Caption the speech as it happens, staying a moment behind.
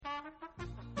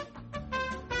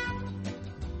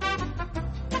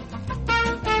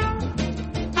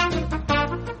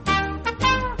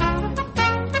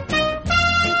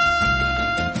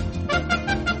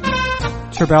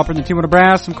Trip Alpert and the team with a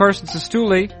brass. I'm Carson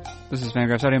Sestouli. This is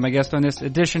Fangraphs Audio. My guest on this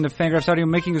edition of Fangraphs Audio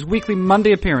making his weekly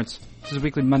Monday appearance. This is a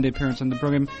weekly Monday appearance on the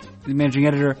program. The managing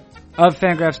editor of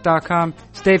Fangraphs.com,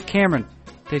 it's Dave Cameron.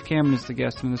 Dave Cameron is the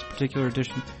guest in this particular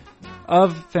edition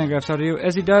of Fangraphs Audio.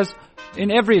 As he does in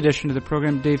every edition of the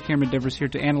program, Dave Cameron endeavors here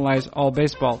to analyze all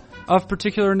baseball of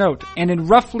particular note. And in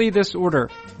roughly this order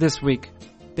this week,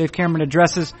 Dave Cameron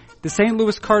addresses the St.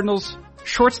 Louis Cardinals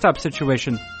shortstop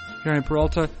situation. Jhonny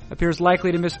Peralta appears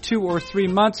likely to miss 2 or 3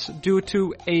 months due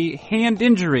to a hand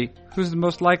injury. Who's the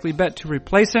most likely bet to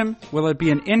replace him? Will it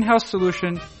be an in-house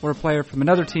solution or a player from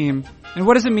another team? And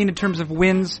what does it mean in terms of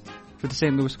wins for the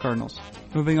St. Louis Cardinals?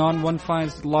 Moving on, one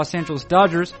finds the Los Angeles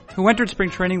Dodgers, who entered spring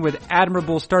training with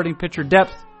admirable starting pitcher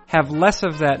depth, have less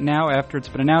of that now after it's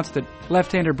been announced that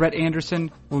left-hander Brett Anderson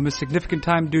will miss significant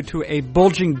time due to a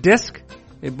bulging disc.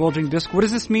 A bulging disc. What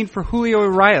does this mean for Julio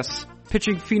Urias?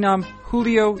 Pitching phenom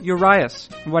Julio Urias.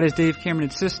 And why does Dave Cameron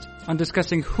insist on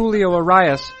discussing Julio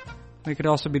Urias? We could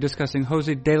also be discussing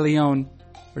Jose De Leon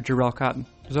or Jarrell Cotton.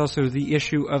 There's also the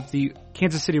issue of the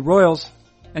Kansas City Royals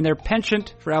and their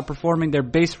penchant for outperforming their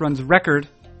base runs record.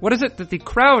 What is it that the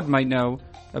crowd might know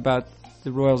about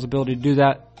the Royals' ability to do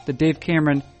that Dave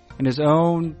Cameron in his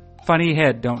own funny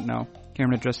head don't know?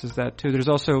 Cameron addresses that too. There's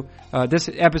also, this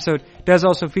episode does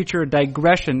also feature a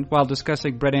digression while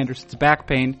discussing Brett Anderson's back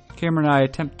pain. Cameron and I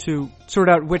attempt to sort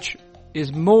out which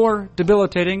is more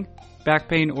debilitating, back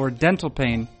pain or dental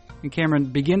pain. And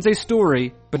Cameron begins a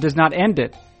story, but does not end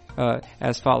it,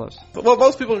 as follows. Well,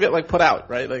 most people get put out,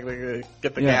 right? They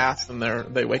get the gas and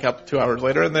they wake up 2 hours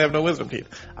later and they have no wisdom teeth.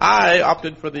 I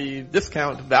opted for the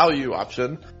discount value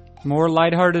option. More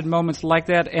lighthearted moments like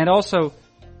that, and also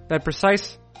that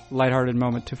precise lighthearted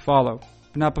moment to follow.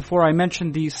 But not before I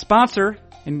mention the sponsor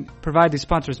and provide the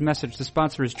sponsor's message. The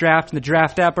sponsor is Draft and the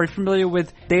Draft app. Are you familiar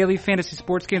with daily fantasy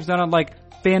sports games, not unlike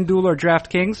FanDuel or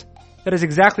DraftKings? That is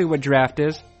exactly what Draft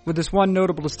is, with this one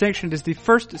notable distinction. It is the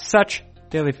first such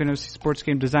daily fantasy sports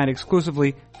game designed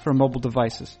exclusively for mobile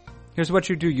devices. Here's what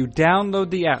you do. You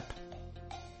download the app.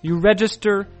 You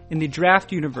register in the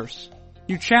Draft universe.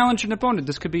 You challenge an opponent.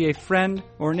 This could be a friend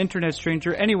or an internet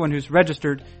stranger, anyone who's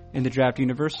registered in the Draft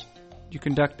universe. You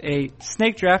conduct a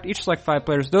snake draft. Each select 5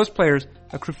 players. Those players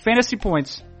accrue fantasy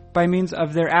points by means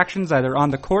of their actions either on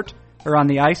the court or on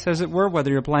the ice, as it were,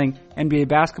 whether you're playing NBA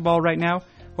basketball right now,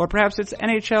 or perhaps it's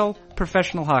NHL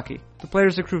professional hockey. The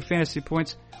players accrue fantasy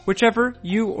points. Whichever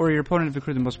you or your opponent have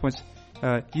accrued the most points,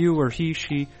 you or he,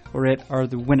 she, or it are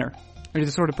the winner. Are you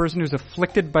the sort of person who's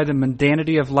afflicted by the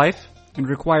mundanity of life and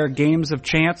require games of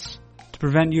chance to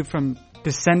prevent you from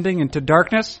descending into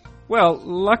darkness? Well,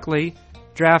 luckily,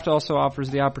 Draft also offers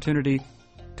the opportunity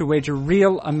to wager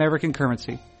real American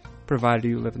currency, provided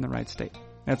you live in the right state.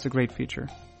 That's a great feature.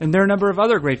 And there are a number of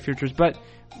other great features, but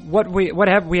what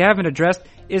we haven't addressed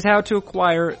is how to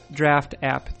acquire Draft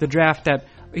app. The Draft app.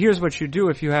 Here's what you do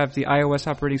if you have the iOS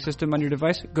operating system on your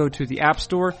device. Go to the App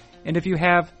Store, and if you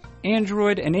have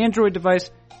an Android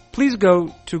device, please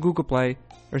go to Google Play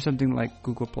or something like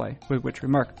Google Play, with which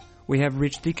remark we have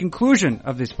reached the conclusion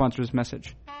of the sponsor's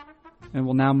message. And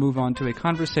we'll now move on to a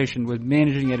conversation with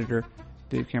managing editor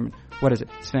Dave Cameron. What is it?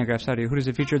 It's Fangraphs Audio. Who does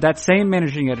it feature? That same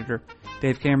managing editor,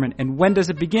 Dave Cameron. And when does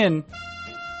it begin?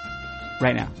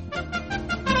 Right now.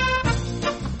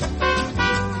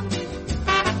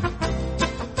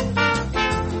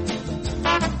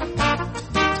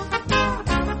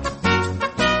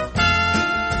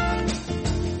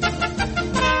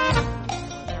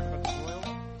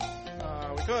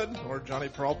 Or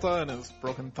Jhonny Peralta and his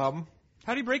broken thumb.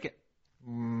 How do you break it?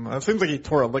 It seems like he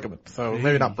tore a ligament, so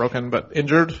maybe not broken, but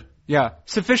injured. Yeah,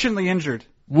 sufficiently injured.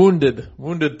 Wounded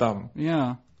thumb.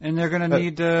 Yeah, and they're going to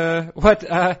need,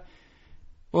 well,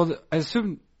 I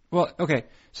assume, okay,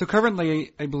 so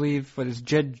currently, I believe,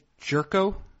 Jed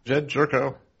Jerko? Jed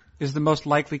Jerko. Is the most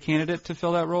likely candidate to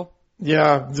fill that role?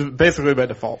 Yeah, basically by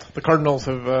default. The Cardinals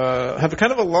have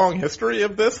kind of a long history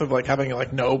of this, of having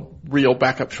no real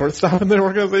backup shortstop in their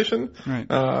organization. Right.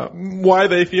 Why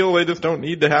they feel they just don't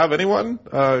need to have anyone?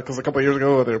 Because a couple of years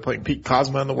ago they were playing Pete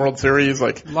Kozma in the World Series.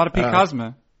 A lot of Pete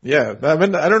Kozma. Yeah, I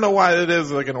mean, I don't know why it is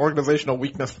an organizational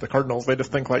weakness for the Cardinals. They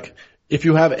just think if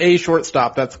you have a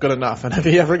shortstop, that's good enough, and if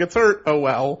he ever gets hurt, oh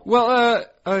well. Well,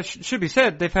 should be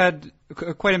said, they've had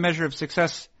quite a measure of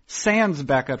success sans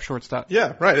backup shortstop.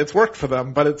 Yeah, right. It's worked for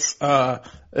them, but it's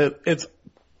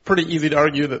pretty easy to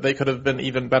argue that they could have been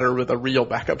even better with a real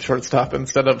backup shortstop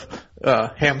instead of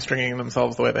hamstringing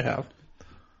themselves the way they have.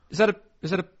 Is that a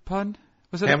pun?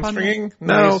 Was it hamstringing?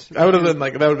 No, that would have been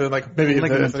maybe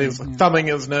if he was thumbing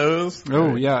his nose.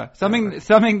 Oh yeah,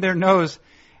 thumbing their nose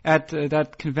at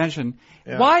that convention.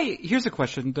 Yeah. Why? Here's a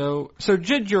question, though. So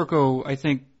Jed Yorko, I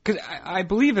think, because I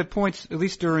believe at points, at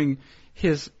least during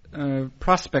his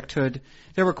prospecthood,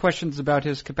 there were questions about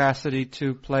his capacity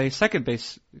to play second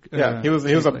base. He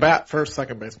was a bat first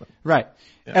second baseman. Right.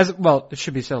 Yeah. As well, it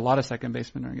should be said, a lot of second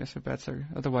basemen, I guess, are bats.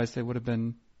 Otherwise, they would have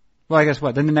been. Well, I guess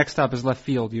what? Then the next stop is left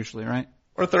field usually, right?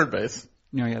 Or third base.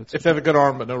 Yeah. If they have a good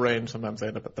arm but no range, sometimes they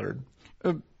end up at third.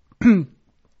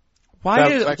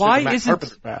 Why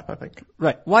isn't bat, I think.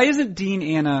 Right? Why isn't Dean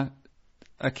Anna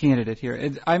a candidate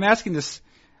here? I'm asking this,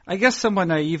 I guess, somewhat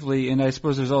naively, and I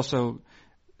suppose there's also.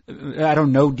 I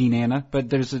don't know Dean Anna, but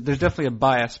there's definitely a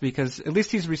bias because at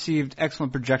least he's received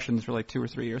excellent projections for like 2 or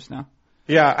 3 years now.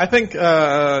 Yeah, I think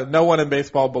no one in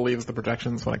baseball believes the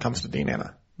projections when it comes to Dean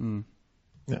Anna.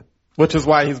 Yeah, which is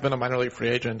why he's been a minor league free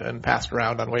agent and passed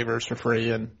around on waivers for free,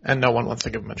 and no one wants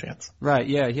to give him a chance. Right?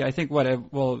 Yeah. I think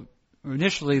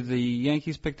initially the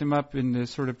Yankees picked him up in the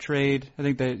sort of trade. I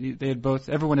think they had both.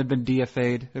 Everyone had been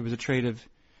DFA'd. It was a trade of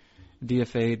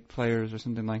DFA'd players or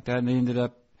something like that, and they ended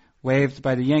up waived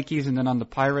by the Yankees and then on the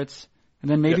Pirates, and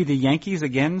then maybe the Yankees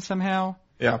again somehow.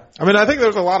 Yeah. I mean, I think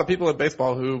there's a lot of people in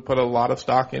baseball who put a lot of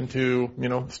stock into,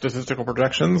 statistical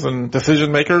projections and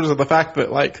decision makers, and the fact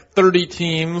that like 30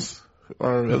 teams,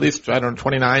 or at least,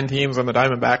 29 teams on the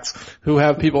Diamondbacks who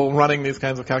have people running these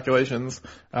kinds of calculations,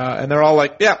 and they're all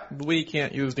like, yeah, we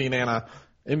can't use Dean Anna.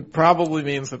 It probably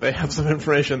means that they have some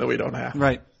information that we don't have.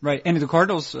 Right. And the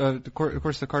Cardinals, of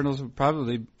course, the Cardinals would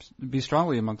probably be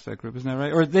strongly amongst that group, isn't that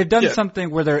right? Or they've done something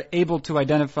where they're able to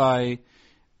identify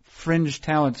fringe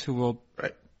talents who will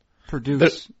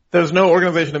produce. There's no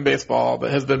organization in baseball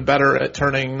that has been better at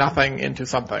turning nothing into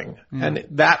something. Yeah. And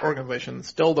that organization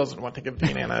still doesn't want to give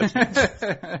Dean Anna a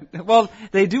chance. Well,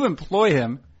 they do employ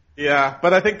him. Yeah,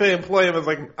 but I think they employ him as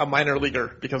like a minor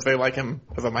leaguer because they like him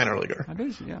as a minor leaguer.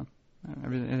 Yeah.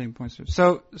 Everything points to it.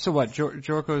 So what?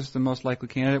 Jorko's the most likely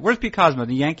candidate. Where's Pete Kozma?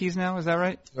 The Yankees now? Is that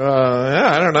right?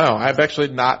 Yeah, I don't know. I've actually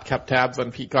not kept tabs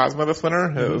on Pete Kozma this winter.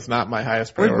 It was not my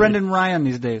highest priority. Where's Brendan Ryan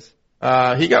these days?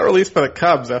 He got released by the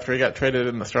Cubs after he got traded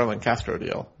in the Starlin Castro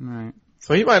deal. Right.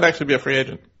 So he might actually be a free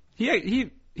agent.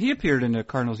 He appeared in a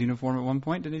Cardinals uniform at one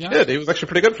point, did he not? He did. He was actually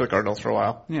pretty good for the Cardinals for a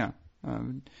while. Yeah.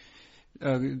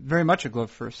 Very much a glove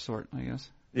first sort, I guess.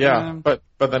 Yeah, but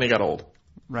then he got old.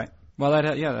 Right. Well,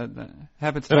 that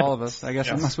happens to all of us, I guess,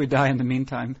 unless we die in the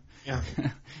meantime.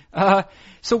 Yeah.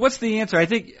 So what's the answer? I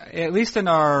think at least in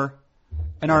our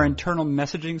internal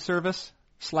messaging service,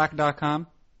 Slack.com.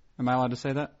 Am I allowed to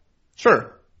say that?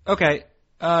 Sure. Okay.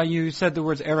 You said the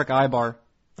words Eric Ibar.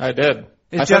 I did.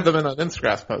 I said them in an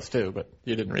Instagram post too, but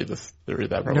you didn't read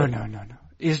that probably. No.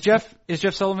 Is Jeff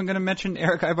Sullivan going to mention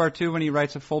Eric Ibar too when he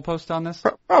writes a full post on this?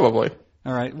 Probably.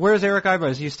 All right. Where is Eric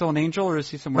Ibar? Is he still an Angel or is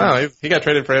he somewhere else? No, he got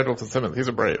traded for Andrelton Simmons. He's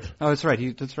a Brave. Oh, that's right. He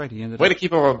ended Way to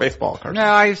keep him on baseball, Carson. No,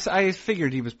 I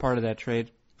figured he was part of that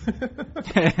trade.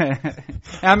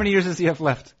 How many years does he have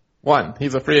left? 1.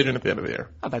 He's a free agent at the end of the year.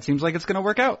 Oh, that seems like it's going to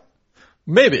work out.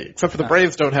 Maybe, except for the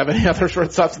Braves don't have any other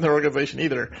shortstops in their organization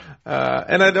either.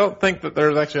 And I don't think that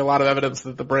there's actually a lot of evidence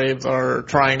that the Braves are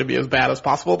trying to be as bad as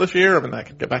possible this year. I mean, I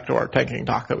could get back to our tanking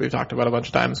talk that we've talked about a bunch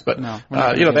of times, but,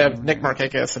 they have Nick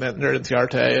Markakis and Ender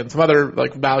Inciarte and some other,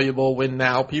 like, valuable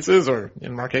win-now pieces, or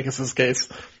in Markakis' case,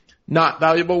 not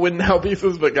valuable win-now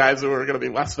pieces, but guys who are going to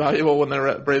be less valuable when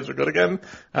the Braves are good again.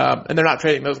 And they're not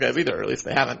trading those guys either, or at least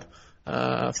they haven't.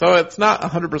 So it's not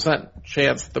 100%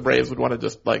 chance the Braves would want to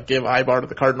just like give Ibar to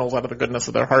the Cardinals out of the goodness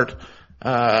of their heart.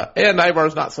 And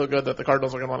Ibar's not so good that the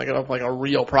Cardinals are going to want to give up like a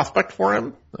real prospect for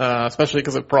him, especially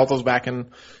because if Peralta's back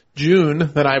in June,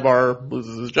 then Ibar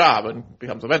loses his job and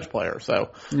becomes a bench player.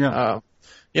 So,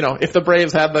 if the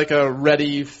Braves had like a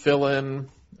ready fill-in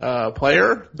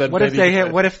player, then what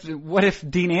if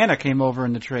Dean Anna came over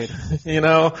in the trade?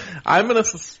 I'm going to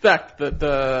suspect that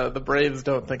the Braves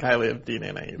don't think highly of Dean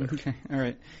Anna either. Okay, all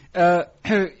right.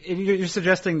 You're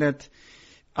suggesting that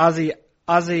Ozzy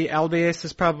Albies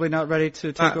is probably not ready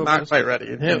to take over. Not quite ready.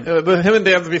 Him and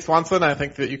Dansby Swanson, I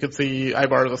think that you could see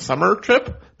Ibar as a summer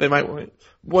trip. They might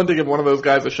want to give one of those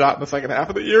guys a shot in the second half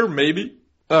of the year, maybe,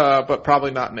 but probably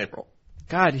not in April.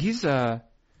 God, he's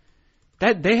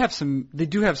they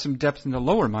do have some depth in the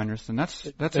lower minors, and that's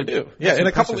they do. Yeah, in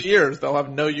a couple of years they'll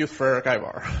have no use for Eric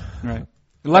Ibar. Right.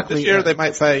 Luckily, this year they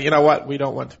might say, you know what, we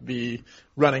don't want to be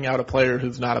running out a player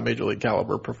who's not a major league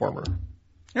caliber performer.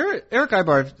 Eric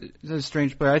Ibar is a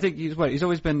strange player. I think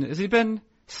has he been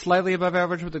slightly above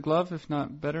average with the glove, if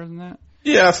not better than that?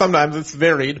 Yeah, sometimes it's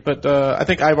varied, but I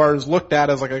think Ibar is looked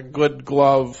at as like a good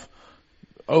glove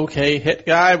okay hit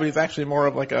guy, but he's actually more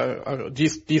of like a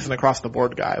decent across the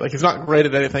board guy. Like he's not great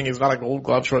at anything. He's not a Gold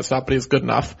Glove shortstop, but he's good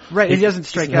enough. Right. He doesn't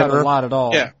strike out a lot at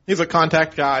all. Yeah. He's a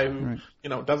contact guy who,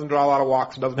 doesn't draw a lot of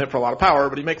walks and doesn't hit for a lot of power,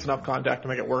 but he makes enough contact to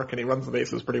make it work, and he runs the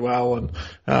bases pretty well.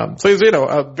 And, so he's,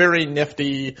 a very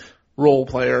nifty role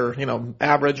player,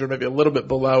 average or maybe a little bit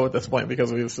below at this point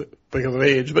because of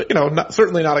age, but,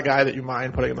 certainly not a guy that you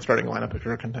mind putting in the starting lineup if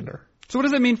you're a contender. So what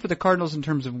does that mean for the Cardinals in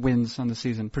terms of wins on the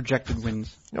season, projected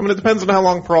wins? I mean, it depends on how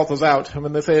long Peralta's out. I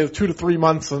mean, they say it's 2 to 3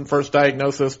 months on first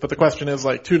diagnosis, but the question is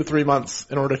 2 to 3 months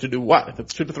in order to do what? If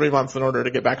it's 2 to 3 months in order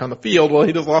to get back on the field, well,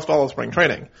 he just lost all of spring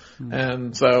training. Mm-hmm.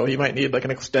 And so he might need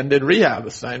an extended rehab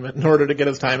assignment in order to get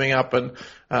his timing up. And,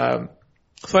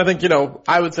 so I think,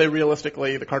 I would say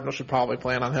realistically the Cardinals should probably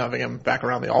plan on having him back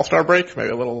around the All-Star break, maybe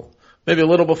a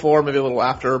little before, maybe a little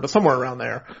after, but somewhere around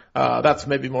there. That's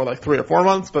maybe more like 3 or 4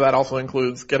 months, but that also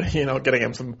includes getting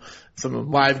him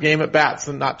some live game at bats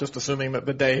and not just assuming that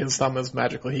the day his thumb is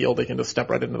magically healed, he can just step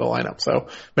right into the lineup. So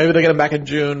maybe they get him back in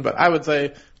June, but I would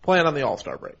say plan on the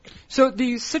All-Star break. So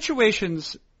the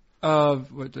situations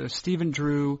of Stephen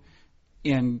Drew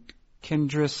and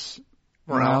Kendrys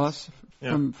Morales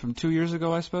from 2 years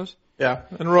ago, I suppose? Yeah,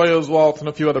 and Roy Oswalt and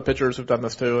a few other pitchers have done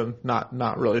this too and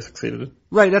not really succeeded.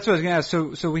 Right, that's what I was going to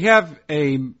ask. So we have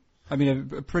a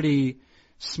pretty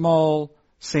small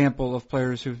sample of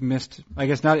players who've missed, I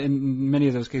guess not in many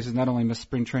of those cases, not only missed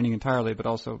spring training entirely, but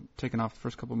also taken off the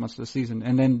first couple of months of the season,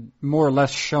 and then more or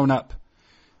less shown up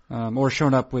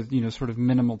with, sort of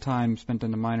minimal time spent in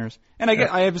the minors. And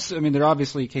there are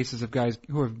obviously cases of guys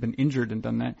who have been injured and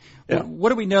done that. Yeah. What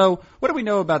do we know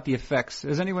about the effects?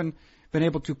 Has anyone been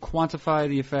able to quantify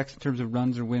the effects in terms of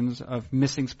runs or wins of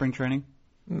missing spring training?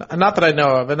 Not that I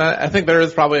know of, and I think there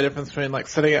is probably a difference between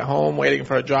sitting at home waiting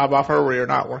for a job offer where you're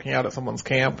not working out at someone's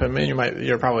camp. I mean,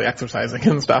 you're probably exercising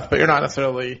and stuff, but you're not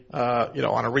necessarily,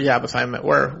 on a rehab assignment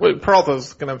where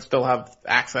Peralta's going to still have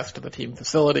access to the team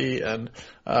facility and,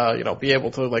 be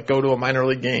able to go to a minor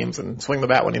league games and swing the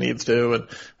bat when he needs to.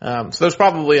 And, so there's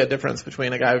probably a difference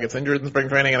between a guy who gets injured in spring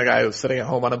training and a guy who's sitting at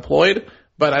home unemployed.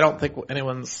 But I don't think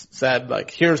anyone's said,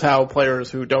 here's how players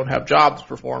who don't have jobs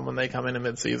perform when they come in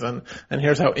midseason, and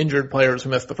here's how injured players who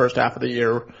missed the first half of the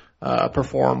year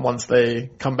perform once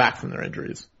they come back from their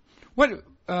injuries. What do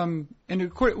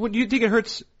you think it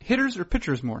hurts hitters or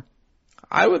pitchers more?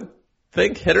 I would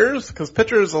think hitters, because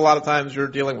pitchers, a lot of times you're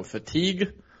dealing with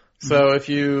fatigue. So if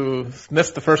you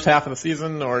miss the first half of the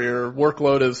season or your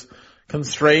workload is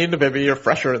constrained, maybe you're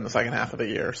fresher in the second half of the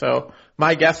year. So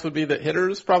my guess would be that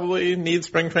hitters probably need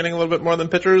spring training a little bit more than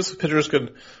pitchers. Pitchers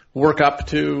could work up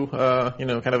to,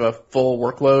 kind of a full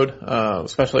workload,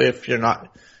 especially if you're not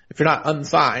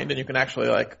unsigned and you can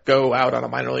actually go out on a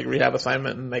minor league rehab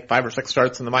assignment and make 5 or 6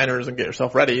 starts in the minors and get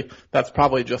yourself ready. That's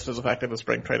probably just as effective as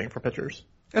spring training for pitchers.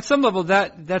 At some level,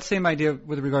 that same idea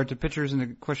with regard to pitchers and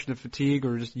the question of fatigue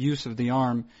or just use of the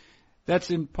arm, that's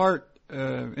in part,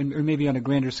 or maybe on a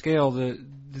grander scale, the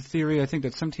theory I think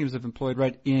that some teams have employed,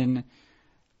 right, in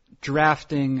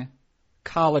drafting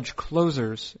college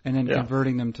closers and then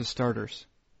converting them to starters.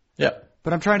 Yeah.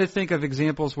 But I'm trying to think of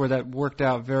examples where that worked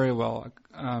out very well.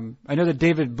 I know that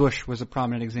David Bush was a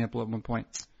prominent example at one point.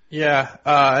 Yeah,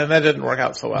 and that didn't work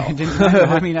out so well. I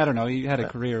don't know. He had a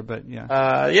career, but yeah.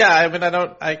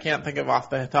 I can't think of off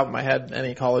the top of my head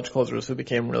any college closers who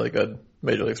became really good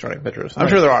major league starting pitchers. I'm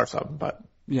sure there are some, but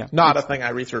not a thing I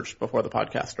researched before the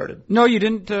podcast started. No, you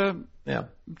didn't?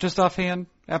 Just offhand?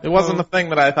 It wasn't the thing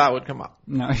that I thought would come up.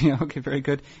 No, okay, very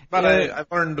good. But I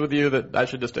learned with you that I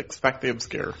should just expect the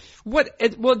obscure.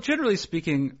 Well, generally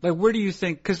speaking, where do you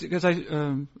think, because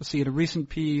let's see, in a recent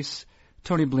piece,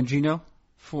 Tony Bongino,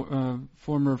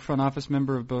 former front office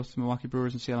member of both the Milwaukee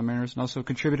Brewers and Seattle Mariners, and also a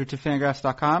contributor to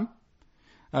Fangraphs.com,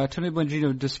 Tony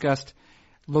Bongino discussed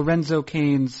Lorenzo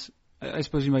Cain's, I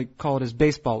suppose you might call it his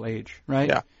baseball age, right?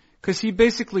 Yeah. Because he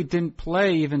basically didn't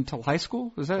play even till high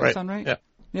school. Does that sound right? Yeah.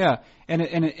 Yeah,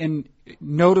 and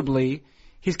notably,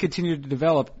 he's continued to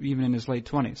develop even in his late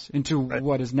 20s into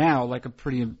what is now a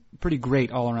pretty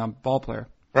great all-around ball player.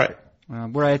 Right.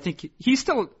 Where I think he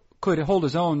still could hold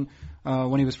his own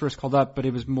when he was first called up, but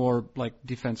it was more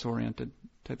defense-oriented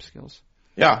type skills.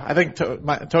 Yeah, I think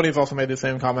Tony's also made the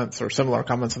same comments or similar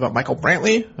comments about Michael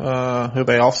Brantley, who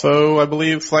they also, I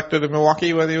believe, selected in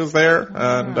Milwaukee when he was there,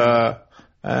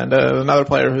 and another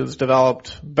player who's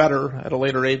developed better at a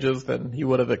later ages than he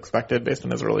would have expected based on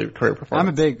his early career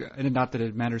performance. Not that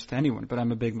it matters to anyone, but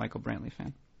I'm a big Michael Brantley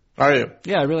fan. Are you?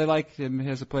 Yeah, I really like him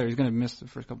as a player. He's going to miss the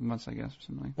first couple months, I guess, or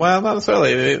something like that. Well, not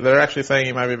necessarily. They're actually saying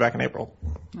he might be back in April.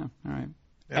 Oh, all right.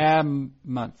 Yeah.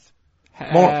 Month.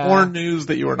 More news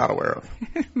that you are not aware of.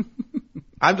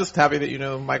 I'm just happy that you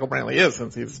know who Michael Brantley is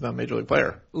since he's a major league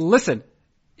player. Listen,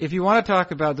 if you want to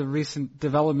talk about the recent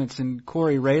developments in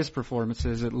Corey Ray's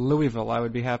performances at Louisville, I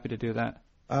would be happy to do that.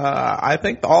 I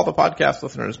think all the podcast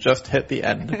listeners just hit the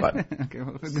end button. Okay,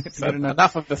 well, So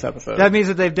enough of this episode. That means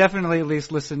that they've definitely at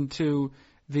least listened to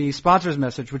the sponsor's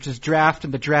message, which is draft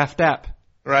and the draft app.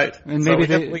 Right. And so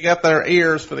maybe we get their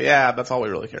ears for the ad. That's all we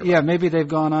really care about. Yeah, maybe they've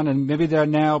gone on and maybe they're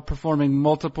now performing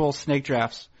multiple snake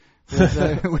drafts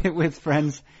with, with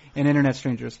friends and internet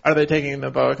strangers. Are they taking the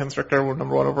boa constrictor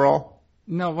number 1 overall?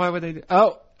 No, why would they?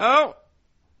 Oh,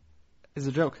 it's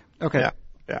a joke. Okay. Yeah.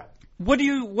 What do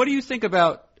you think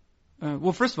about?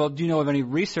 Well, first of all, do you know of any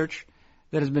research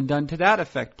that has been done to that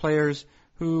effect? Players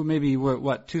who maybe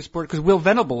were two-sport? Because Will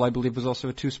Venable, I believe, was also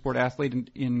a two-sport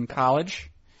athlete in college.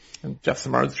 And Jeff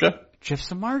Samardzija. Jeff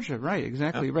Samardzija, right?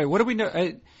 Exactly, right. What do we know?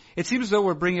 It seems as though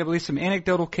we're bringing up at least some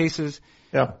anecdotal cases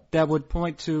that would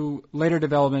point to later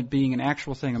development being an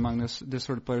actual thing among this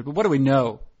sort of player. But what do we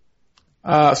know?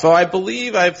 So I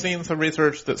believe I've seen some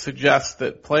research that suggests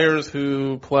that players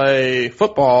who play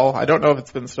football, I don't know if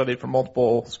it's been studied for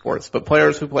multiple sports, but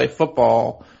players who play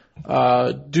football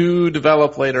do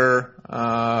develop later,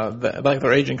 like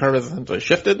their aging curve is essentially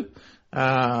shifted.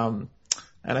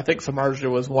 And I think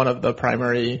Samardzija was one of the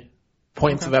primary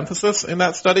points of emphasis in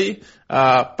that study.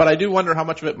 But I do wonder how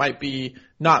much of it might be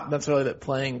not necessarily that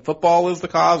playing football is the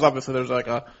cause. Obviously there's like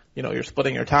you're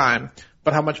splitting your time.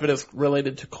 But how much of it is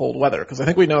related to cold weather? Because I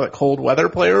think we know that cold weather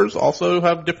players also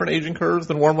have different aging curves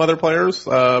than warm weather players.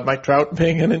 Mike Trout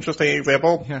being an interesting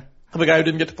example. Yeah. Of a guy who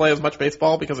didn't get to play as much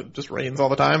baseball because it just rains all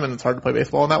the time and it's hard to play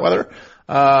baseball in that weather.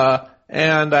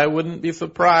 And I wouldn't be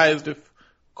surprised if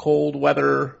cold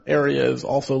weather areas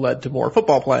also led to more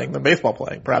football playing than baseball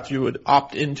playing. Perhaps you would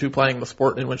opt into playing the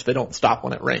sport in which they don't stop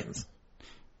when it rains.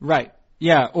 Right.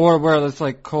 Yeah. Or where it's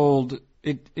like cold.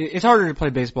 It's harder to play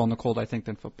baseball in the cold, I think,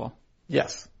 than football.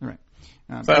 Yes. Right.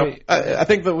 So I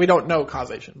think that we don't know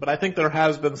causation, but I think there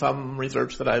has been some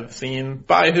research that I've seen.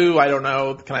 By who? I don't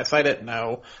know. Can I cite it?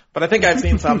 No. But I think I've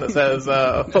seen some that says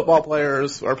football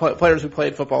players or players who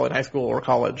played football in high school or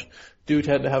college do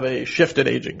tend to have a shifted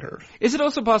aging curve. Is it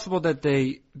also possible that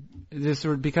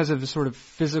because of the sort of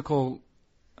physical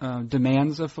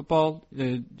demands of football,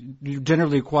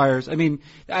 generally requires? I mean,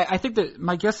 I think that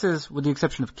my guess is, with the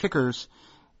exception of kickers,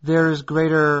 there's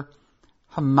greater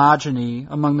homogeny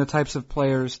among the types of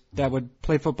players that would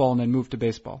play football and then move to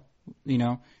baseball. You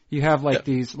have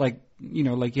these you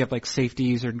have like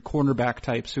safeties or cornerback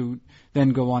types who then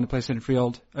go on to play center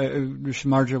field.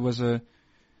 Samardzija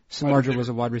was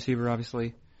a wide receiver,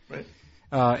 obviously. Right.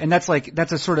 And that's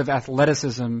a sort of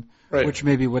athleticism, right, which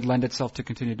maybe would lend itself to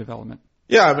continued development.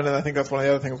 Yeah, I mean, I think that's one of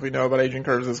the other things we know about aging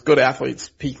curves is good athletes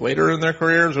peak later in their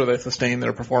careers or they sustain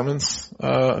their performance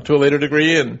to a later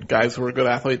degree, and guys who are good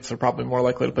athletes are probably more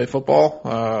likely to play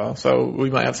football. So we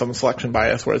might have some selection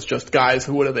bias where it's just guys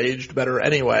who would have aged better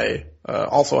anyway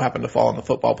also happen to fall in the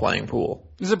football playing pool.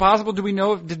 Is it possible? Do we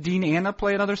know did Dean Anna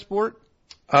play another sport?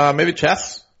 Maybe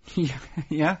chess.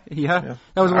 Yeah. That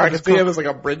was I could see him as like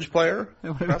a bridge player.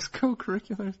 One of his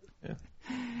co-curriculars. Yeah.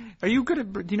 Are you good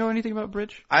at? Do you know anything about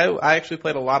bridge? I actually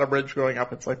played a lot of bridge growing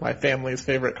up. It's like my family's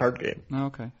favorite card game.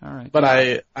 Okay, all right. But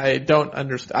I don't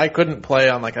understand. I couldn't play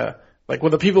on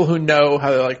with the people who know how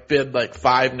to bid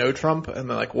 5 no trump and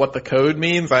then what the code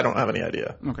means. I don't have any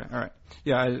idea. Okay, all right.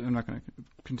 Yeah, I'm not going to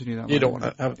continue that. You don't want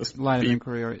to have this line of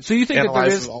inquiry. So you think that there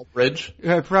is all bridge?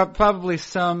 Probably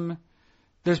some.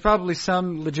 There's probably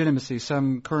some legitimacy,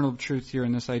 some kernel of truth here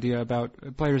in this idea about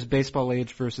a player's baseball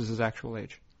age versus his actual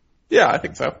age. Yeah, I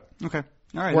think so. Okay.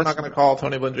 All right. We're not going to call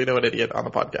Tony Bongino an idiot on the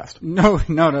podcast.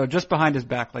 No, just behind his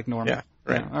back like normal. Yeah,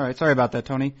 right. Yeah, all right, sorry about that,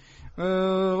 Tony.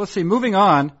 Let's see, moving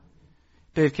on,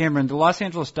 Dave Cameron, the Los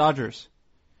Angeles Dodgers.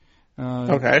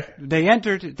 Okay.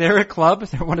 They're a club,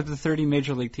 they're one of the 30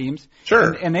 major league teams.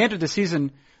 Sure. And they entered the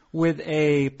season with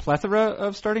a plethora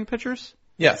of starting pitchers.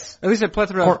 Yes. At least a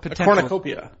plethora of potential. A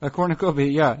cornucopia. A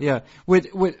cornucopia, yeah. With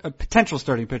potential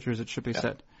starting pitchers, it should be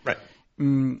said. Right.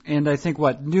 And I think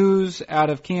news out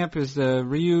of camp is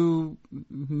Ryu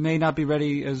may not be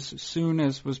ready as soon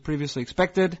as was previously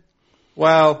expected.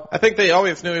 Well, I think they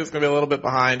always knew he was going to be a little bit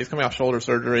behind. He's coming off shoulder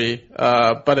surgery,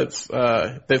 but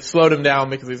they've slowed him down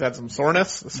because he's had some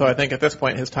soreness. So I think at this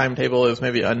point his timetable is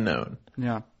maybe unknown.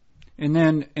 Yeah. And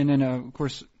then of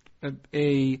course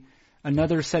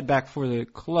another setback for the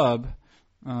club,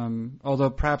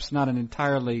 although perhaps not an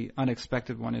entirely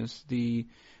unexpected one,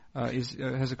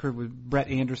 has occurred with Brett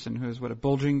Anderson, who has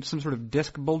some sort of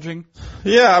disc bulging.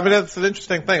 Yeah, I mean it's an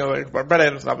interesting thing. Brett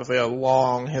Anderson obviously a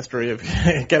long history of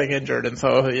getting injured, and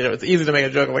so it's easy to make a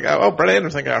joke Brett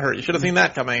Anderson got hurt. You should have seen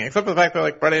that coming. Except for the fact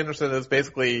that Brett Anderson is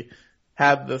basically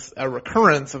had a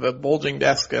recurrence of a bulging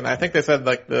disc, and I think they said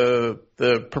like the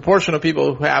proportion of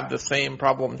people who have the same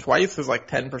problem twice is like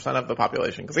 10% of the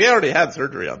population, because he already had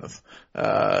surgery on this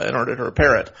in order to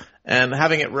repair it, and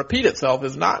having it repeat itself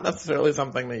is not necessarily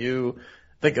something that you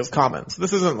think is common. So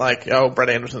this isn't like, oh,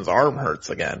 Brett Anderson's arm hurts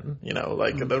again,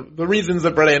 like the reasons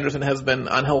that Brett Anderson has been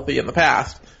unhealthy in the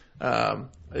past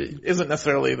isn't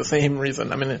necessarily the same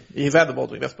reason. I mean, he's had the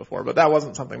bulging disc before, but that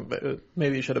wasn't something that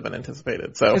maybe should have been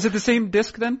anticipated. So is it the same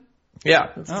disc then?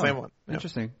 Yeah, it's the same one. Yeah.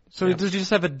 Interesting. So does he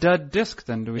just have a dud disc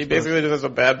then? He basically just has a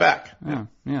bad back. Yeah.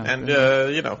 And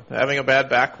having a bad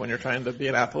back when you're trying to be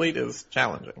an athlete is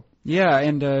challenging. Yeah,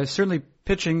 and certainly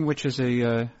pitching, which is there's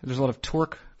a lot of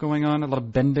torque going on, a lot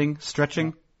of bending,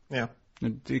 stretching. Yeah.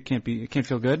 It can't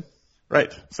feel good.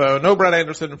 Right. So no Brett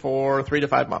Anderson for 3 to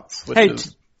 5 months, which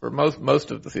is for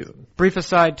most of the season. Brief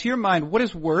aside, to your mind, what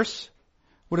is worse?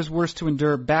 What is worse to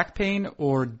endure, back pain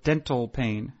or dental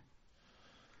pain?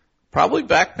 Probably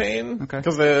back pain, okay,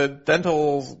 because the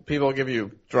dental people give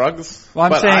you drugs.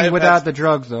 Well, I'm saying without the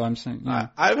drugs, though. I'm saying, yeah.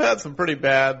 I've had some pretty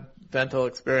bad dental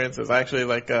experiences. Actually,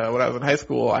 like when I was in high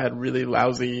school, I had really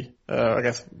lousy. I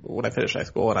guess when I finished high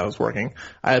school and I was working,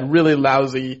 I had really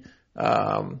lousy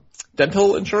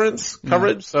dental insurance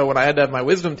coverage. So when I had to have my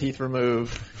wisdom teeth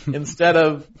removed, instead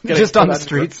of getting just on the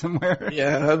street somewhere.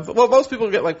 Yeah. Well, most people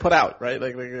get like put out, right?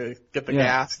 Like they get the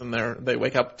gas and they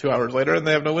wake up 2 hours later and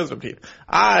they have no wisdom teeth.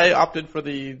 I opted for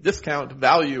the discount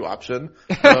value option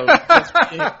of just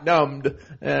being numbed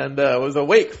and was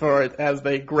awake for it as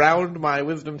they ground my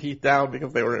wisdom teeth down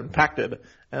because they were impacted,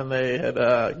 and they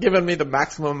had given me the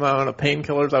maximum amount of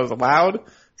painkillers I was allowed.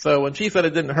 So when she said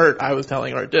it didn't hurt, I was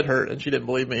telling her it did hurt, and she didn't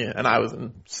believe me, and I was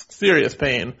in serious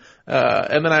pain.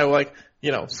 And then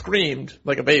I screamed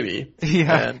like a baby.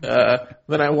 Yeah. And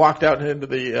then I walked out into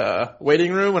the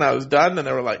waiting room when I was done, and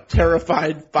there were like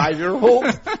terrified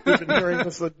 5-year-olds who've been hearing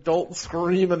this adult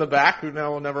scream in the back who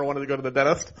now never wanted to go to the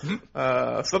dentist.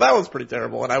 So that was pretty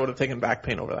terrible, and I would have taken back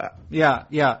pain over that. Yeah.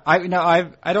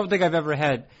 I don't think I've ever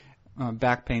had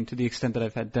back pain to the extent that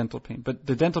I've had dental pain. But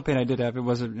the dental pain I did have, it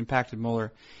was an impacted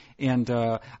molar. And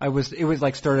it was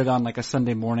like started on like a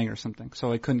Sunday morning or something.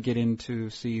 So I couldn't get in to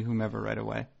see whomever right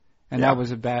away. And that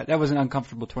was an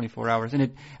uncomfortable 24 hours.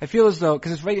 And I feel as though,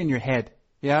 because it's right in your head.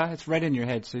 Yeah, it's right in your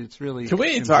head, so it's really... Can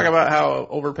we talk about how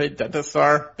overpaid dentists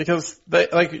are? Because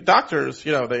doctors,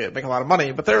 they make a lot of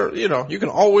money, but you can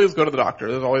always go to the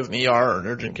doctor. There's always an ER or an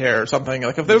urgent care or something.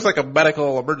 Like if there's like a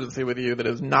medical emergency with you that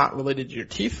is not related to your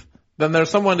teeth, then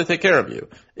there's someone to take care of you.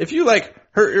 If you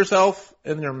hurt yourself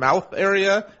in your mouth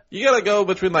area, you gotta go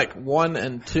between 1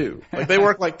 and 2. They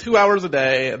work 2 hours a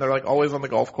day, and they're always on the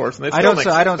golf course, and they still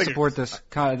I don't support this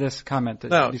comment.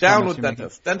 No, down with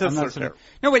dentists. Dentists are terrible.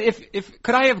 No, wait. If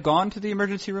could I have gone to the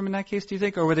emergency room in that case? Do you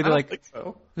think, or would they be I don't think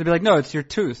so. They'd be like, no, it's your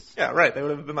tooth. Yeah, right. They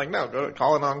would have been like, no, go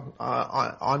call in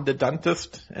on the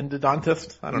dentist,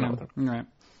 endodontist. I don't know.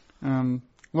 Right.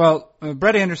 Well,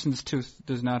 Brett Anderson's tooth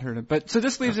does not hurt him, but so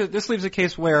this leaves a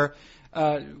case where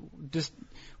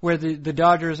the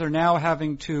Dodgers are now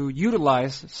having to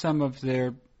utilize some of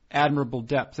their admirable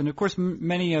depth, and of course,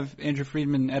 many of Andrew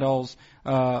Friedman et al.'s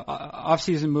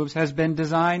off-season moves has been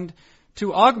designed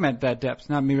to augment that depth,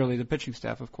 not merely the pitching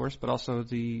staff, of course, but also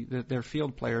their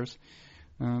field players.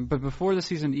 But before the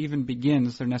season even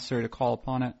begins, they're necessary to call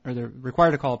upon it, or they're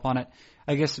required to call upon it.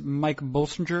 I guess Mike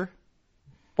Bolsinger.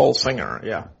 Bolsinger,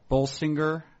 yeah.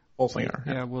 Bolsinger,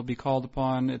 yeah, will be called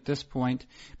upon at this point.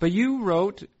 But you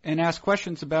wrote and asked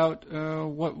questions about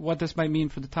what this might mean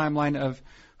for the timeline of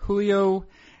Julio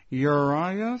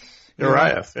Urias.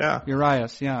 Urias, yeah.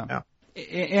 Urias, yeah.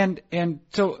 And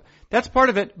so that's part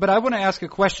of it. But I want to ask a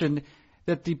question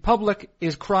that the public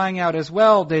is crying out as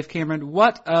well, Dave Cameron.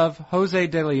 What of Jose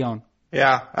De Leon?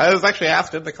 Yeah, I was actually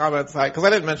asked in the comments because I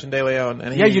didn't mention De Leon.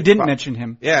 And you didn't mention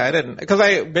him. Yeah, I didn't, because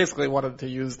I basically wanted to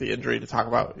use the injury to talk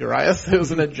about Urias. It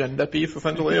was an agenda piece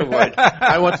essentially of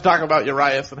I want to talk about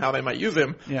Urias and how they might use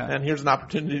him. Yeah. And here's an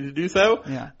opportunity to do so.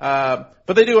 Yeah.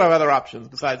 But they do have other options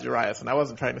besides Urias, and I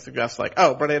wasn't trying to suggest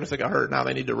Brett Anderson got hurt, now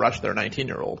they need to rush their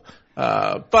 19-year-old.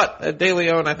 But De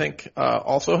Leon, I think,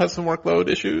 also has some workload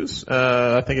issues.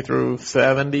 I think he threw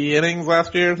 70 innings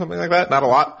last year, something like that. Not a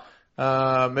lot.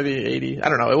 Maybe 80. I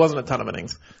don't know. It wasn't a ton of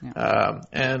innings. Yeah.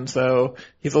 And so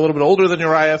he's a little bit older than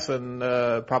Urias and,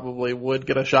 probably would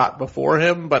get a shot before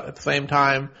him, but at the same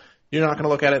time, you're not going to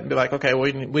look at it and be like, okay,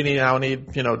 we now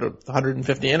need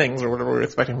 150 innings or whatever we're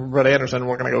expecting from Brett Anderson.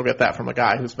 We're going to go get that from a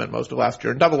guy who spent most of last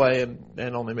year in AA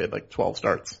and only made 12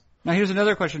 starts. Now here's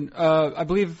another question. I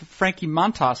believe Frankie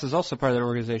Montas is also part of that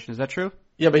organization. Is that true?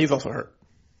 Yeah, but he's also hurt.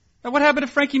 Now, what happened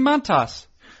to Frankie Montas?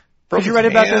 Did you write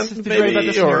about this? Did you write about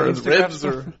this or in his your Instagram ribs,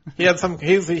 stuff? or he had some.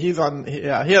 He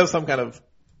has some kind of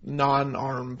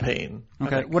non-arm pain.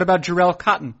 Okay. What about Jarrell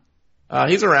Cotton?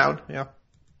 He's around. Yeah.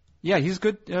 Yeah, he's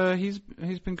good. He's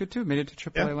been good too. Made it to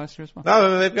AAA last year as well.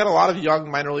 No, they've got a lot of young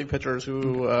minor league pitchers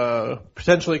who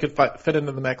potentially could fit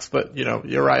into the mix, but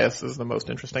Urias is the most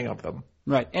interesting of them.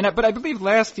 Right. But I believe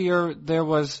last year there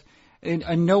was,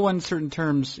 in no uncertain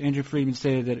terms, Andrew Friedman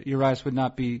stated that Urias would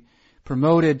not be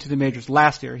promoted to the majors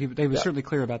last year. They were certainly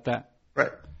clear about that. Right.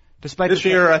 Despite this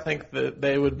year, I think that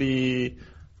they would be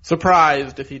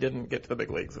surprised if he didn't get to the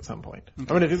big leagues at some point. Okay.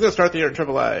 I mean, if he's going to start the year in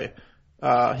AAA,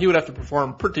 he would have to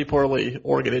perform pretty poorly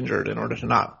or get injured in order to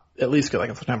not at least get like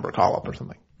a September call-up or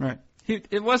something. Right.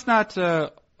 It was not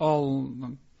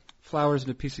all flowers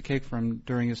and a piece of cake for him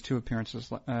during his 2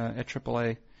 appearances at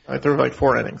AAA. Right, there were like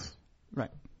 4 innings. Right.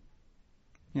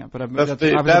 Yeah, but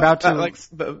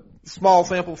the small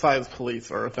sample size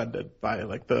police are offended by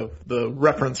like the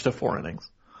reference to 4 innings.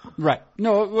 Right.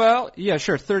 No, well, yeah,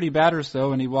 sure, 30 batters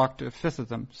though, and he walked a fifth of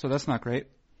them, so that's not great.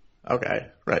 Okay,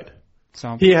 right.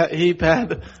 So he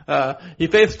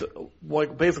faced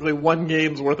like basically 1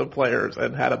 game's worth of players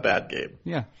and had a bad game.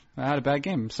 Yeah, had a bad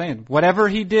game. I'm saying whatever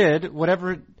he did,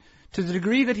 to the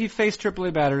degree that he faced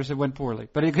AAA batters, it went poorly.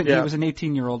 But he was an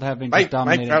 18-year-old having just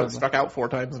dominated. Mike Trout struck out 4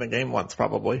 times in a game once,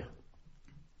 probably.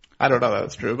 I don't know that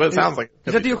that's true, but it sounds like.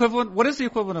 Is that the equivalent? What is the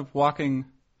equivalent of walking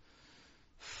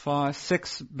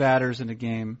 6 batters in a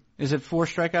game? Is it 4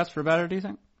 strikeouts for a batter? Do you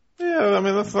think? Yeah, I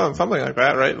mean that's something like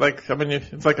that, right? Like, I mean,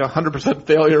 it's like 100%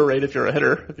 failure rate if you're a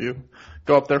hitter. If you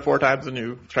go up there 4 times and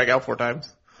you strike out 4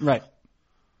 times. Right.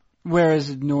 Whereas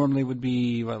it normally would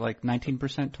be what, like 19%,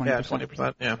 20%? Yeah,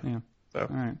 20%. Yeah. So.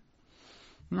 All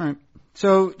right.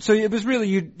 So it was really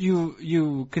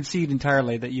you concede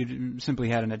entirely that you simply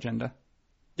had an agenda.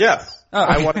 Yes. Oh,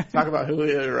 okay. I wanted to talk about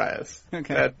Julio Urias.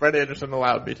 Okay. And Brett Anderson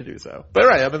allowed me to do so. But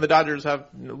right, I mean the Dodgers have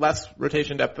less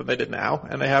rotation depth than they did now,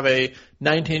 and they have a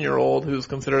 19-year-old who's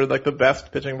considered like the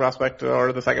best pitching prospect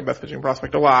or the second best pitching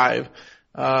prospect alive,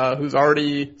 who's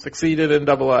already succeeded in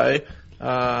AA,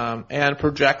 and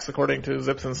projects, according to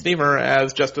Zips and Steamer,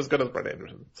 as just as good as Brett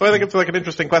Anderson. So I think it's like an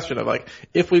interesting question of like,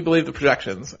 if we believe the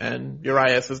projections, and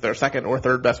Urias is their second or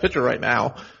third best pitcher right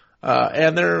now,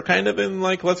 and they're kind of in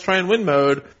like, let's try and win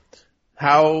mode,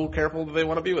 how careful do they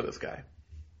want to be with this guy?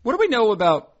 What do we know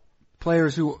about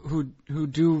players who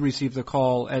do receive the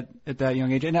call at that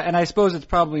young age? And I suppose it's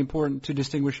probably important to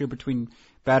distinguish here between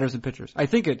batters and pitchers. I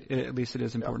think at least it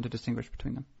is important to distinguish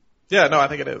between them. Yeah, no, I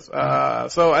think it is.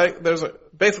 So there's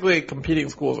basically competing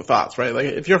schools of thoughts, right? Like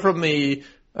if you're from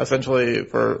essentially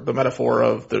for the metaphor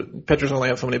of the pitchers only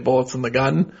have so many bullets in the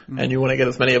gun, and you want to get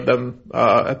as many of them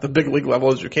at the big league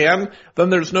level as you can, then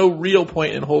there's no real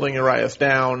point in holding Urias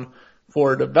down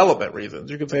for development reasons.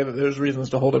 You could say that there's reasons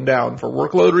to hold him down for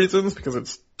workload reasons because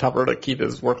it's tougher to keep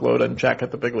his workload in check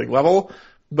at the big league level.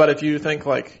 But if you think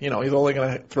like, he's only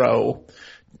going to throw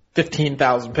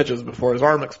 15,000 pitches before his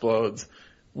arm explodes,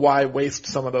 why waste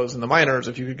some of those in the minors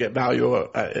if you could get value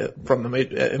from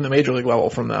in the major league level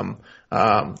from them?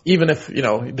 Even if,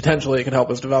 potentially it could help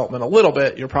his development a little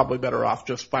bit, you're probably better off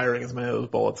just firing as many of those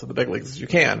bullets in the big leagues as you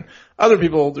can. Other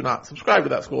people do not subscribe to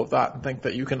that school of thought and think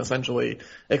that you can essentially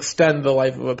extend the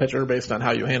life of a pitcher based on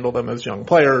how you handle them as young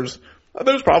players.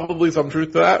 There's probably some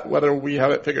truth to that. Whether we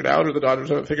have it figured out or the Dodgers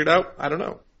have it figured out, I don't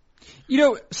know.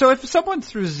 So if someone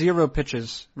threw 0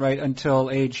 pitches, right,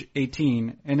 until age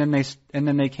 18, and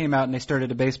then they came out and they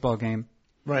started a baseball game.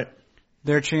 Right.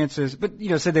 Their chances, but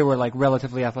say they were like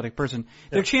relatively athletic person,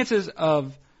 their chances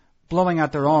of blowing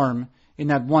out their arm in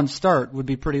that one start would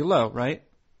be pretty low, right?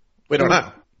 We don't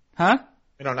know. Huh?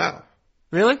 We don't know.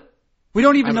 Really? We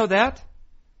don't even know that?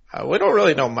 We don't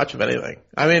really know much of anything.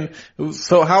 I mean,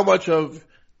 so how much of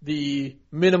the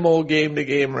minimal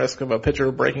game-to-game risk of a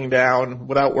pitcher breaking down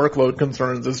without workload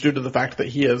concerns is due to the fact that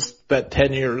he has spent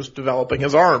 10 years developing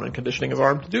his arm and conditioning his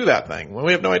arm to do that thing? Well,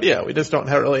 we have no idea. We just don't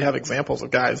really have examples of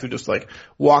guys who just like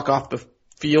walk off the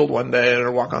field one day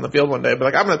or walk on the field one day and be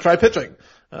like, I'm going to try pitching.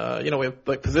 We have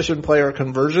like position player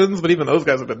conversions, but even those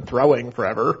guys have been throwing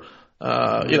forever.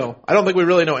 I don't think we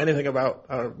really know anything about,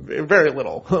 very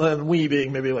little, and we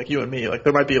being maybe like you and me, like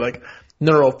there might be like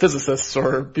neurophysicists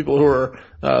or people who are,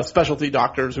 specialty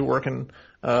doctors who work in,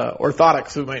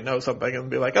 orthotics who might know something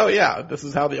and be like, oh yeah, this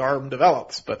is how the arm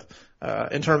develops. But,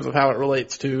 in terms of how it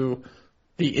relates to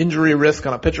the injury risk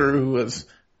on a pitcher who has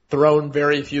thrown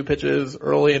very few pitches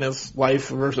early in his life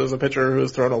versus a pitcher who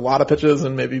has thrown a lot of pitches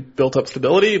and maybe built up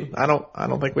stability, I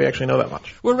don't think we actually know that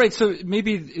much. Well, right. So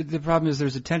maybe the problem is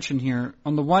there's a tension here.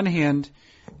 On the one hand,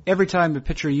 every time the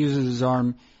pitcher uses his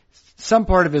arm, some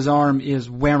part of his arm is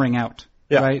wearing out.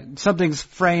 Yeah. Right? Something's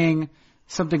fraying,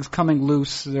 something's coming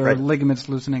loose, there are ligaments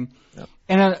loosening. Yep.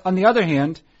 And on the other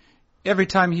hand, every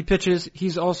time he pitches,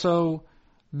 he's also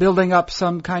building up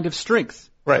some kind of strength.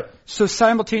 Right. So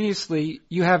simultaneously,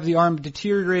 you have the arm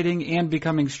deteriorating and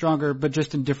becoming stronger, but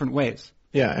just in different ways.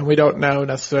 Yeah, and we don't know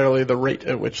necessarily the rate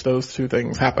at which those two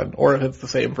things happen, or if it's the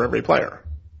same for every player.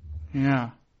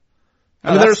 Yeah.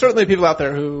 I mean, there are certainly people out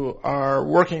there who are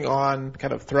working on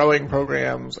kind of throwing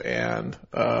programs and,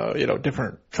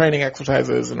 different training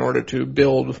exercises in order to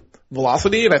build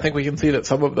velocity, and I think we can see that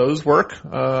some of those work,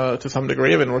 to some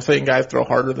degree. I mean, we're seeing guys throw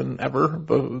harder than ever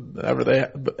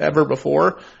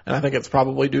before, and I think it's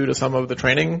probably due to some of the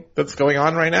training that's going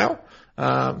on right now.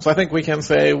 So I think we can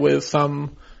say with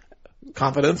some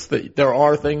confidence that there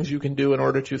are things you can do in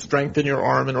order to strengthen your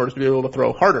arm in order to be able to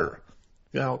throw harder.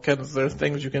 Is there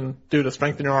things you can do to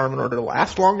strengthen your arm in order to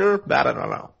last longer? That I don't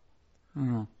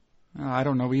know. I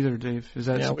don't know either, Dave. Does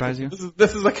that surprise you?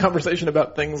 This is a conversation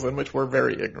about things in which we're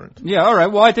very ignorant. Yeah, all right.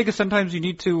 Well, I think sometimes you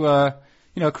need to,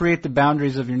 create the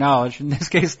boundaries of your knowledge. In this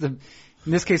case,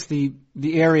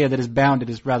 the area that is bounded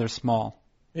is rather small.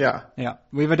 Yeah. Yeah.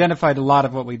 We've identified a lot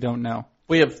of what we don't know.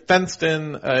 We have fenced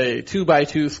in a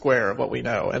 2x2 square of what we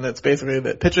know, and it's basically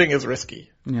that pitching is risky.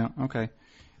 Yeah. Okay.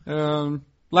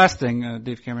 Last thing,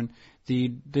 Dave Cameron,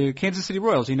 the Kansas City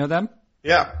Royals. You know them?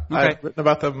 Yeah. Okay. I've written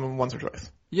about them once or twice.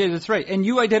 Yeah, that's right. And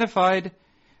you identified,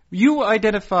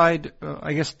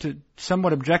 I guess,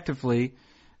 somewhat objectively,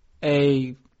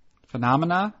 a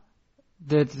phenomena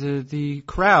that the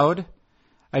crowd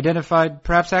identified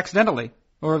perhaps accidentally,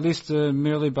 or at least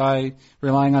merely by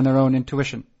relying on their own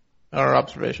intuition. Or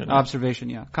observation. Observation,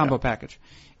 yeah. Combo package.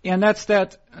 And that's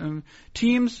that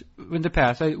teams in the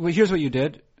past, here's what you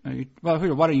did. Why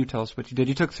don't you tell us what you did?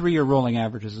 You took 3-year rolling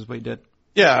averages is what you did.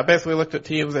 Yeah, I basically looked at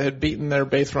teams that had beaten their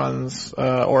base runs,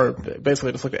 or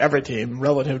basically just looked at every team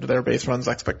relative to their base runs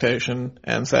expectation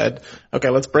and said, okay,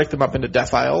 let's break them up into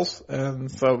deciles.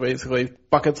 And so basically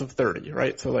buckets of 30,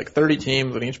 right? So like 30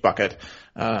 teams in each bucket,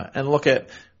 and look at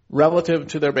relative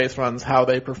to their base runs, how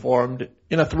they performed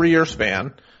in a 3-year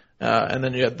span. And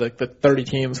then you had the 30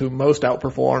 teams who most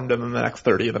outperformed, and then the next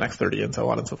 30, and so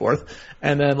on and so forth.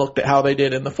 And then looked at how they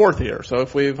did in the 4th year. So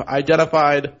if we've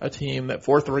identified a team that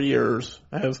for 3 years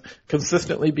has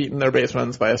consistently beaten their base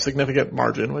runs by a significant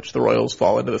margin, which the Royals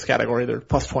fall into this category, they're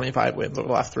plus 25 wins over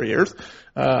the last 3 years,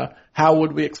 how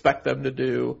would we expect them to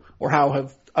do, or how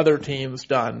have other teams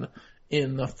done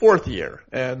in the 4th year?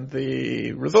 And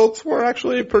the results were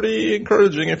actually pretty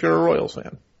encouraging if you're a Royals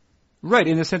fan. Right,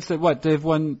 in the sense that they've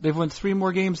won 3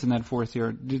 more games in that 4th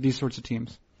year, these sorts of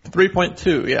teams.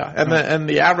 3.2, yeah. And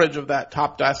the average of that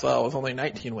top decile is only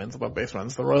 19 wins above base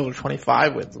runs. The Royals are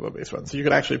 25 wins above base runs. So you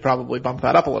could actually probably bump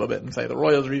that up a little bit and say the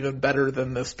Royals are even better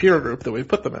than this peer group that we've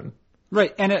put them in.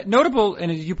 Right, and notable,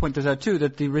 and you point this out too,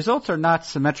 that the results are not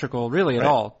symmetrical really at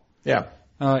all. Yeah.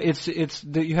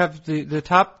 You have the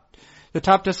top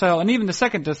decile, and even the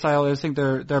second decile, I think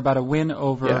they're about a win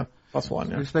over. Yeah.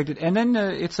 +1, yeah. Expected. And then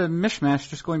it's a mishmash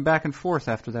just going back and forth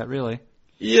after that, really.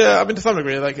 Yeah, I mean, to some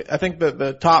degree. Like, I think that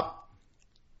the top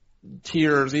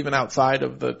tiers, even outside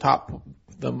of the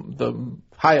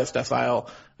highest decile,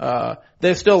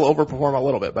 they still overperform a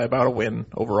little bit by about a win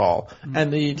overall. Mm-hmm.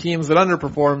 And the teams that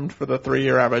underperformed for the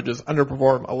 3-year averages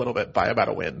underperform a little bit by about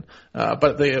a win.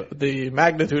 But the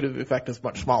magnitude of the effect is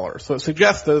much smaller. So it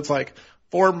suggests that it's like,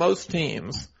 for most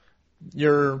teams,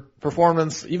 your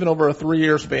performance, even over a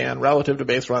 3-year span, relative to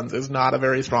base runs, is not a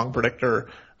very strong predictor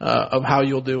of how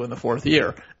you'll do in the 4th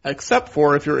year. Except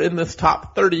for if you're in this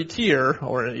top 30 tier,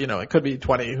 or it could be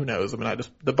 20, who knows? I mean,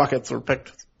 the buckets were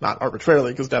picked not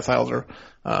arbitrarily because deciles are.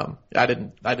 I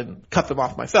didn't cut them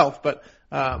off myself, but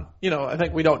I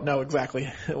think we don't know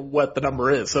exactly what the number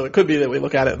is. So it could be that we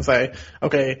look at it and say,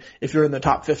 okay, if you're in the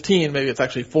top 15, maybe it's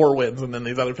actually 4 wins, and then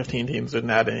these other 15 teams didn't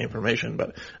add any information,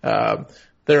 but.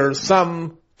 There's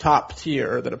some top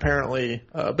tier that apparently,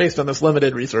 based on this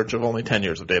limited research of only 10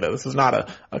 years of data, this is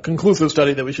not a conclusive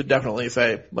study that we should definitely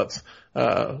say, let's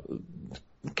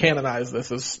canonize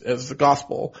this as the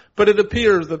gospel. But it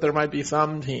appears that there might be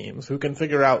some teams who can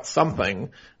figure out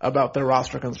something about their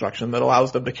roster construction that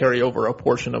allows them to carry over a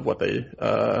portion of what they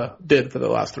did for the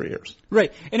last 3 years.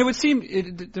 Right. And it would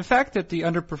seem the fact that the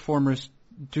underperformers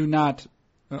do not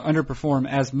underperform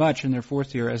as much in their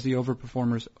 4th year as the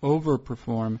overperformers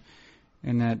overperform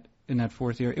in that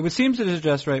 4th year. It would seem to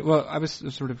suggest, right? Well, I was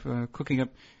sort of cooking up.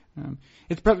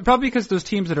 It's probably because those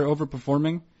teams that are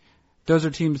overperforming, those are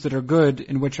teams that are good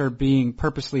and which are being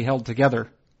purposely held together.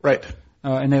 Right.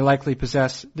 And they likely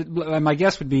possess. My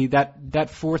guess would be that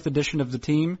 4th edition of the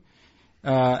team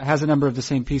has a number of the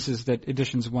same pieces that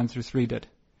editions 1 through 3 did.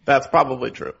 That's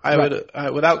probably true.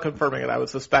 Without confirming it, I would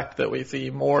suspect that we see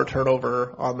more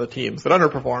turnover on the teams that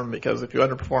underperform, because if you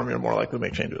underperform, you're more likely to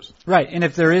make changes. Right, and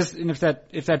if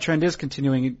that trend is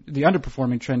continuing, the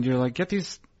underperforming trend, you're like, get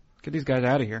these guys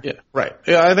out of here. Yeah, right.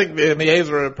 Yeah, I think the A's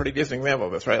were a pretty decent example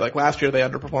of this, right? Like last year they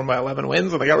underperformed by 11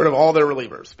 wins and they got rid of all their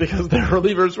relievers because their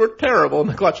relievers were terrible in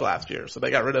the clutch last year. So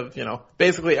they got rid of,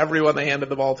 basically everyone they handed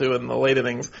the ball to in the late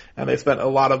innings, and they spent a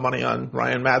lot of money on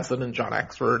Ryan Madsen and John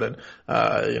Axford, and,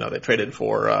 they traded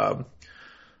for,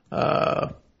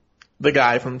 the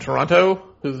guy from Toronto,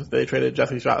 they traded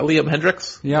Liam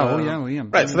Hendricks. Yeah,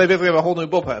 Liam. Right, so they basically have a whole new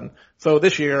bullpen. So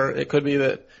this year, it could be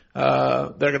that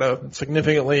they're going to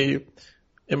significantly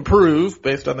improve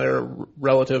based on their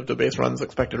relative to base runs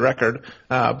expected record,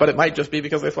 but it might just be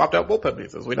because they swapped out bullpen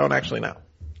pieces. We don't actually know.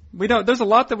 There's a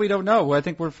lot that we don't know. I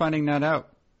think we're finding that out.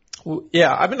 Well,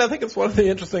 yeah, I think it's one of the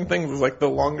interesting things is like the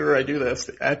longer I do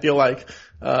this, I feel like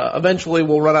eventually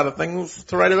we'll run out of things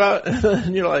to write about,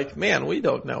 and you're like, man, we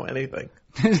don't know anything.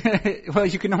 Well,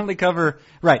 you can only cover,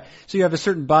 right, so you have a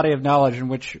certain body of knowledge in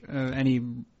which any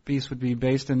piece would be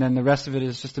based, and then the rest of it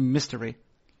is just a mystery.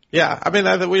 Yeah, I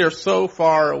think we are so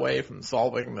far away from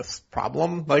solving this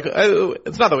problem. Like,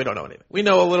 it's not that we don't know anything. We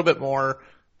know a little bit more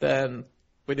than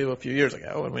we knew a few years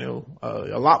ago, and we knew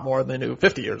a lot more than they knew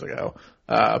 50 years ago.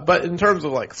 But in terms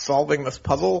of like solving this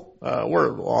puzzle, we're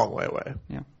a long way away.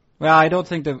 Yeah. Well, I don't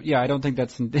think that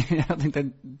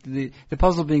the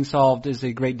puzzle being solved is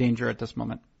a great danger at this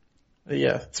moment.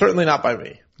 Yeah, certainly not by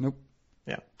me. Nope.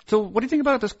 Yeah. So what do you think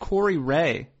about this Corey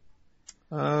Ray?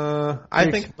 I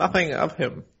think nothing of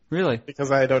him. Really?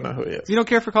 Because I don't know who he is. You don't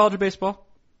care for college baseball?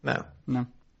 No.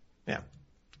 Yeah.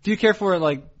 Do you care for it,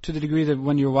 like, to the degree that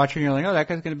when you're watching, you're like, oh, that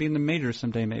guy's going to be in the majors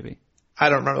someday, maybe? I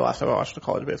don't remember the last time I watched a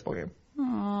college baseball game.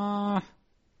 Yeah.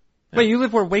 Wait, you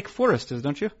live where Wake Forest is,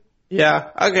 don't you? Yeah.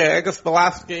 Okay, I guess the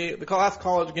last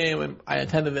college game I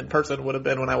attended in person would have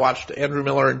been when I watched Andrew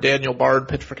Miller and Daniel Bard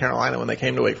pitch for Carolina when they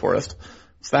came to Wake Forest.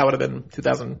 So that would have been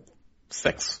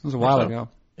 2006. It was a while ago.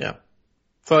 Yeah.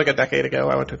 So like a decade ago,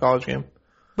 I went to a college game.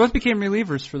 Both became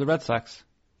relievers for the Red Sox.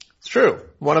 It's true.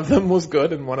 One of them was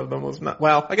good and one of them was not.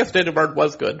 Well, I guess Daniel Bard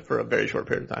was good for a very short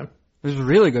period of time. It was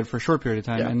really good for a short period of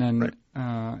time, yeah, and then right.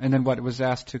 And then what, was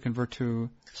asked to convert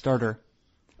to starter?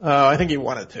 I think he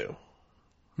wanted to.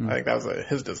 I think that was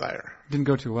his desire. Didn't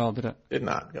go too well, did it? Did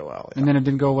not go well. Yeah. And then it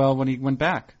didn't go well when he went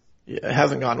back. Yeah, it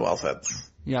hasn't gone well since.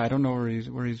 Yeah, I don't know where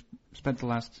he's spent the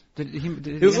last. He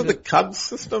was with the Cubs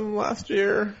system last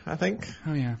year, I think.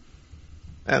 Oh yeah.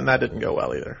 And that didn't go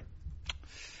well either.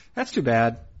 That's too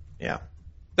bad. Yeah.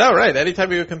 No, right.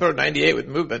 Anytime you can throw 98 with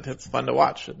movement, it's fun to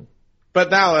watch. But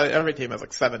now every team has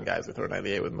like 7 guys who throw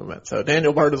 98 with movement. So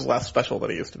Daniel Bard is less special than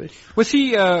he used to be. Was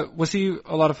he a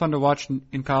lot of fun to watch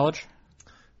in college?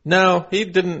 No, he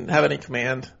didn't have any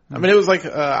command. I mean, it was like,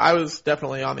 I was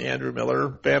definitely on the Andrew Miller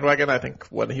bandwagon. I think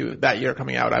when that year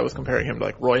coming out, I was comparing him to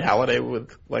like Roy Halladay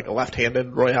with like a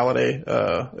left-handed Roy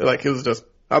Halladay. Like it was just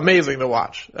amazing to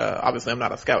watch. Obviously I'm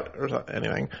not a scout or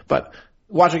anything, but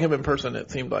watching him in person,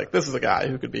 it seemed like this is a guy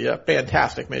who could be a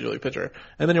fantastic major league pitcher.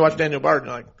 And then you watch Daniel Bard and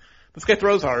you're like, this guy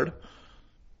throws hard.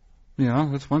 Yeah,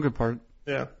 that's one good part.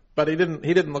 Yeah. But he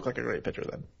didn't look like a great pitcher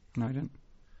then. No, he didn't.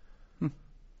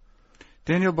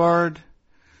 Daniel Bard,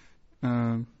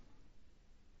 well,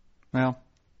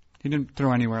 he didn't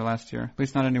throw anywhere last year. At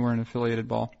least not anywhere in affiliated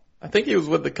ball. I think he was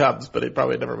with the Cubs, but he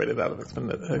probably never made it out of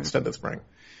extended spring.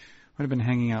 Would have been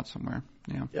hanging out somewhere.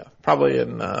 Yeah. Yeah, probably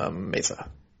in Mesa.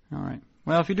 All right.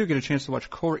 Well, if you do get a chance to watch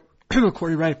Corey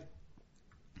Ray.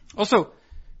 Also,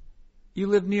 you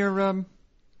live near,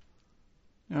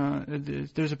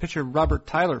 there's a pitcher, Robert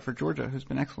Tyler for Georgia, who's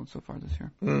been excellent so far this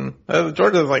year.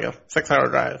 Georgia's like a 6-hour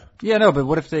drive. Yeah, no, but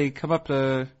what if they come up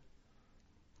to,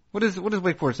 what is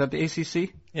Wake Forest? Is that the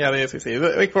ACC? Yeah, the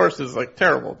ACC. Wake Forest is like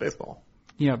terrible at baseball.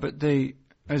 Yeah, but they,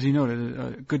 as you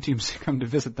noted, good teams come to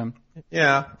visit them.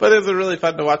 Yeah, but is it really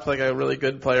fun to watch like a really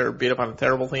good player beat up on a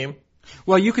terrible team?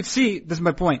 Well, you could see, this is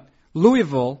my point,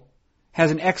 Louisville has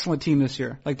an excellent team this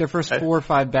year. Like their first 4 or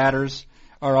 5 batters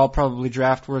are all probably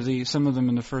draft worthy, some of them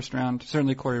in the first round,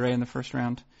 certainly Corey Ray in the first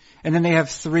round. And then they have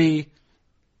 3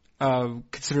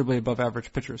 considerably above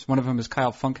average pitchers. One of them is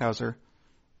Kyle Funkhauser.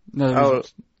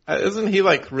 Isn't he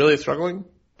like really struggling?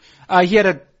 He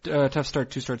had a tough start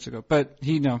 2 starts ago, but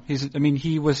he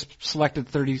was selected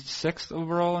 36th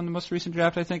overall in the most recent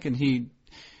draft, I think, and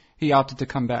he opted to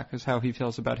come back, is how he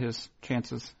feels about his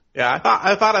chances. Yeah,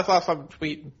 I thought I saw some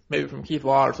tweet maybe from Keith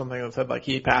Law or something that said like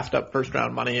he passed up first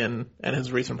round money and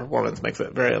his recent performance makes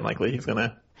it very unlikely he's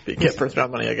gonna get first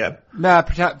round money again. Nah,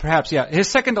 perhaps, yeah. His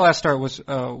second to last start was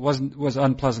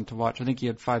unpleasant to watch. I think he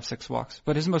had 5-6 walks,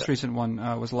 but his most recent one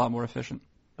was a lot more efficient.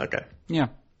 Okay. Yeah.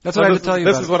 That's what I have to tell you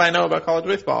about. This is what I know about college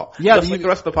baseball. Yeah, just like the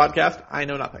rest of the podcast, I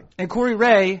know nothing. And Corey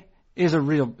Ray is a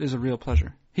real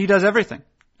pleasure. He does everything,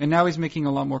 and now he's making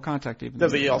a lot more contact. Even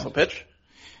does he also pitch?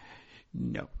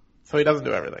 No. So he doesn't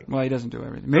do everything. Well, he doesn't do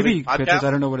everything. Maybe he pitches.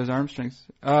 I don't know what his arm strength.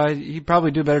 He'd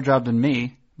probably do a better job than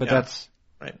me, but that's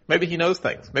right. Maybe he knows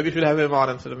things. Maybe you should have him on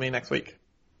instead of me next week.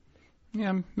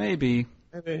 Yeah, maybe.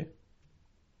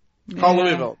 Call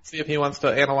Louisville. See if he wants to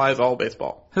analyze all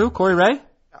baseball. Who? Corey Ray?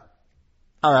 Yeah.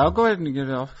 All right, I'll go ahead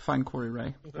and I'll find Corey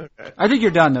Ray. Okay. I think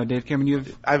you're done though, Dave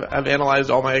Cameron. I've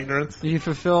analyzed all my ignorance. You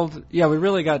fulfilled. Yeah, we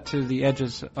really got to the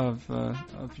edges of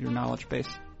your knowledge base.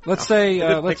 Let's say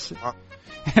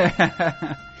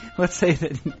let's say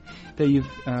that you've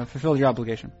fulfilled your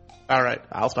obligation. All right,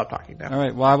 I'll stop talking now. All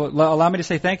right. Well, allow me to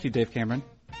say thank you, Dave Cameron.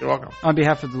 You're welcome. On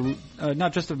behalf of the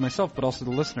not just of myself, but also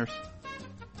the listeners.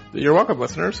 You're welcome,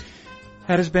 listeners.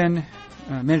 That has been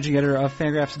managing editor of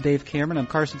Fangraphs, Dave Cameron. I'm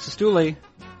Carson Sestouli.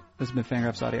 This has been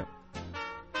Fangraphs Audio.